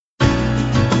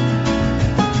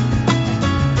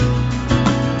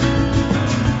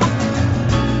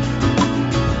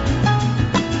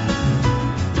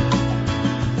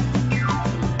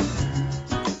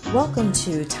Welcome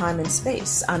to Time and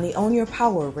Space on the Own Your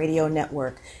Power radio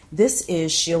network. This is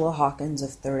Sheila Hawkins of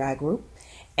Third Eye Group,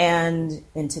 and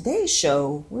in today's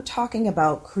show, we're talking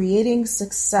about creating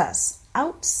success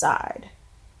outside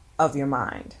of your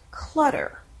mind.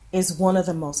 Clutter is one of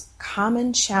the most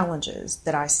common challenges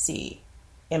that I see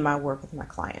in my work with my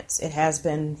clients. It has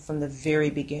been from the very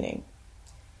beginning.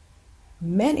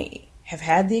 Many have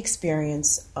had the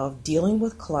experience of dealing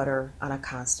with clutter on a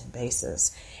constant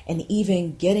basis and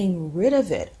even getting rid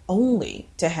of it only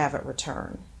to have it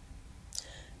return.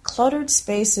 Cluttered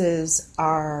spaces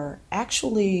are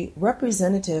actually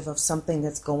representative of something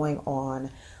that's going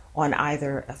on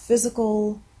either a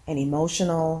physical, an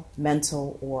emotional,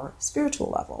 mental, or spiritual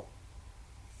level.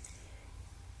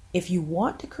 If you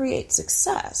want to create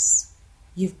success,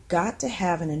 you've got to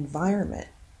have an environment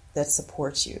that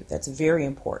supports you. That's very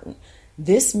important.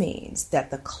 This means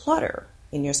that the clutter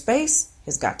in your space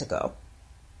has got to go.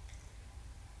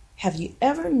 Have you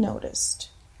ever noticed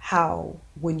how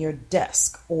when your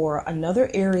desk or another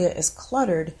area is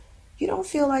cluttered, you don't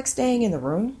feel like staying in the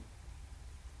room?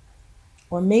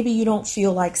 Or maybe you don't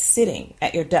feel like sitting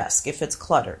at your desk if it's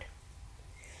cluttered.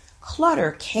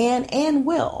 Clutter can and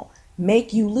will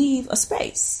make you leave a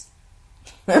space.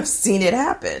 I've seen it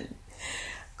happen.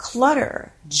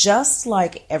 Clutter, just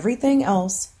like everything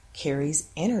else, carries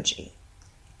energy,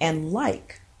 and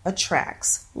like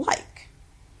attracts like.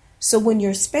 So when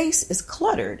your space is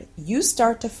cluttered, you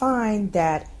start to find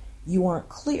that you aren't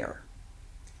clear.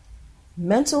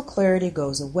 Mental clarity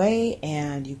goes away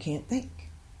and you can't think.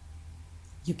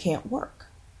 You can't work.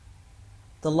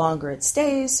 The longer it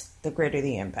stays, the greater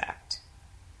the impact.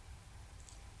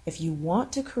 If you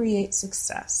want to create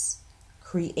success,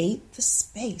 create the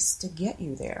space to get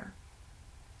you there.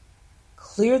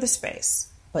 Clear the space,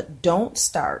 but don't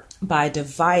start by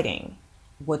dividing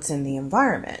what's in the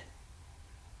environment.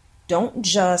 Don't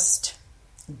just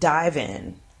dive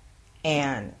in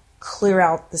and clear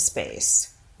out the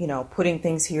space, putting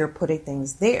things here, putting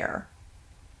things there.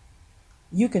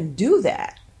 You can do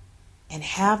that and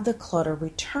have the clutter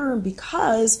return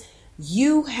because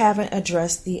you haven't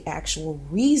addressed the actual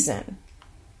reason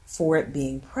for it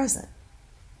being present.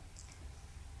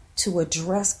 To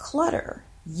address clutter,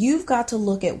 you've got to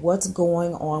look at what's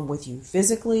going on with you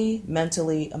physically,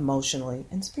 mentally, emotionally,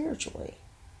 and spiritually.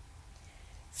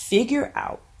 Figure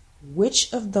out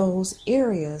which of those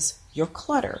areas your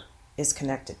clutter is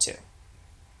connected to.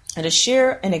 And to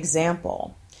share an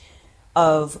example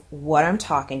of what I'm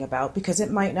talking about, because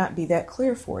it might not be that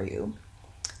clear for you,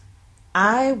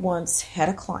 I once had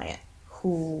a client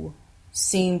who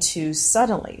seemed to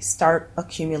suddenly start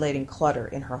accumulating clutter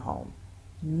in her home.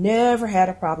 Never had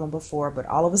a problem before, but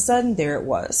all of a sudden, there it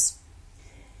was.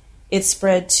 It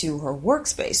spread to her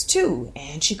workspace too,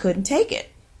 and she couldn't take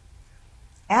it.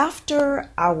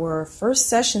 After our first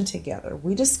session together,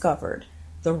 we discovered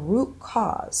the root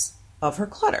cause of her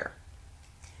clutter.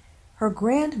 Her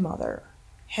grandmother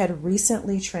had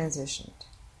recently transitioned,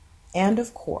 and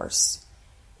of course,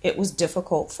 it was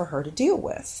difficult for her to deal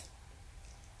with.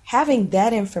 Having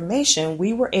that information,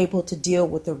 we were able to deal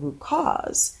with the root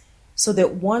cause so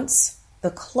that once the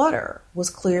clutter was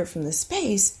cleared from the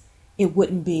space, it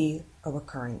wouldn't be a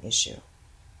recurring issue.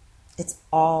 It's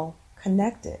all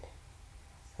connected.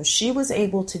 So she was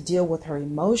able to deal with her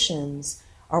emotions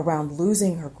around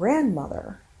losing her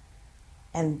grandmother,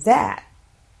 and that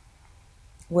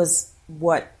was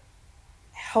what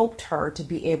helped her to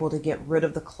be able to get rid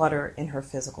of the clutter in her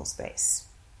physical space.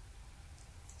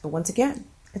 So once again,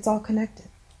 it's all connected.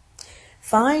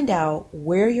 Find out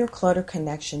where your clutter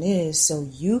connection is so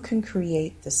you can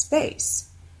create the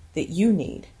space that you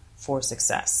need for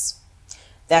success.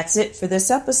 That's it for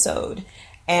this episode.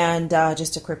 And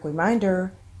just a quick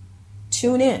reminder,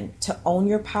 tune in to Own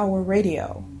Your Power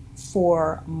Radio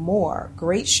for more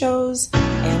great shows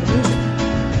and music.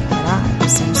 And I will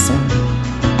see you soon.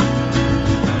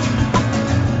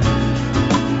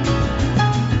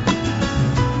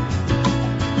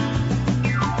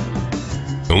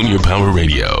 Own Your Power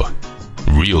Radio.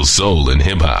 Real soul and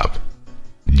hip hop.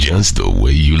 Just the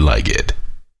way you like it.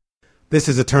 This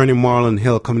is attorney Marlon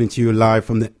Hill coming to you live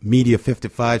from the Media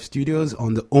 55 studios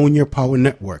on the Own Your Power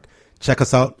Network. Check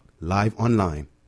us out live online.